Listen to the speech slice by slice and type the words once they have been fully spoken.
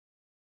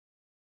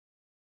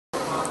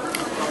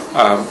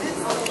Um,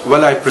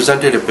 well, I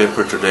presented a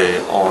paper today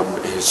on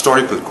a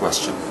historical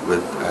question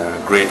with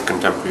great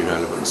contemporary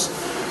relevance,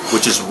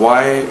 which is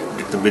why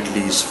did the Middle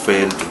East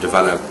fail to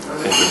develop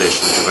in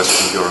relation to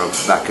Western Europe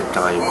back in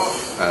time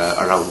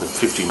around the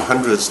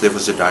 1500s. There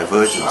was a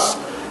divergence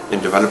in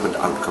development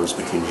outcomes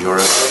between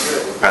Europe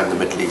and the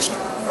Middle East.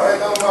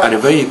 And a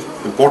very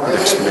important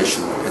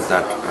explanation in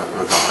that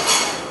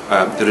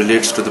regard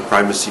relates to the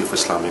primacy of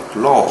Islamic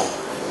law,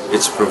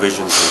 its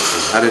provisions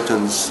on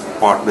inheritance,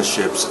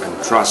 partnerships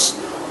and trusts,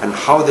 and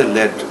how they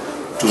led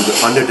to the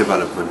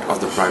underdevelopment of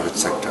the private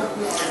sector.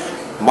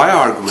 My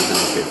argument in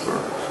the paper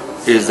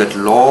is that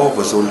law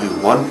was only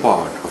one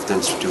part of the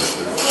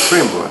institutional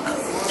framework.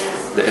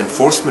 The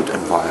enforcement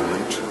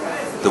environment,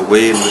 the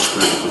way in which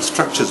political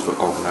structures were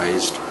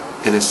organized,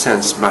 in a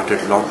sense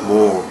mattered a lot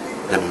more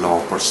than law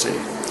per se.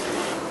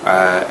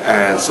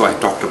 And so I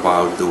talked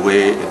about the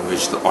way in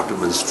which the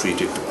Ottomans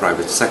treated the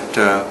private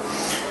sector,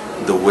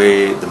 the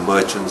way the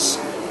merchants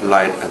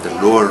lied at the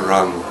lower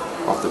rung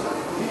of the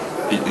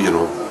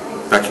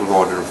pecking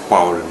order of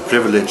power and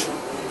privilege,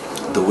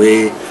 the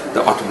way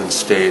the Ottoman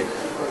state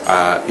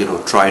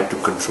tried to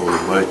control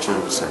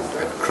merchants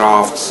and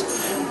crafts,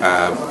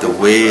 the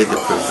way they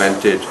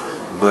prevented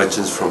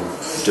merchants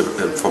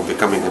from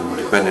becoming an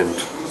independent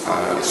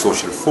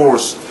social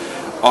force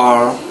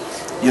are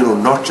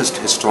not just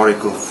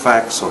historical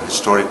facts or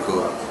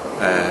historical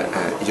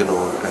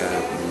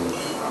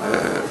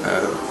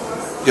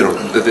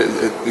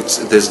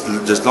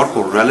there's a lot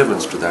more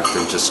relevance to that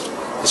than just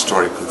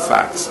historical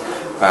facts,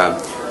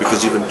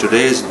 because even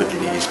today's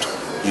Middle East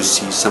you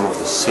see some of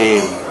the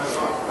same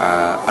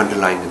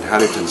underlying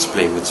inheritance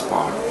playing its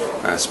part,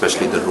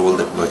 especially the role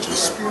that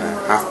merchants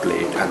have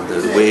played and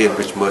the way in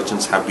which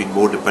merchants have been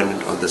more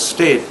dependent on the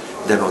state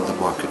than on the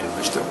market in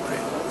which they operate.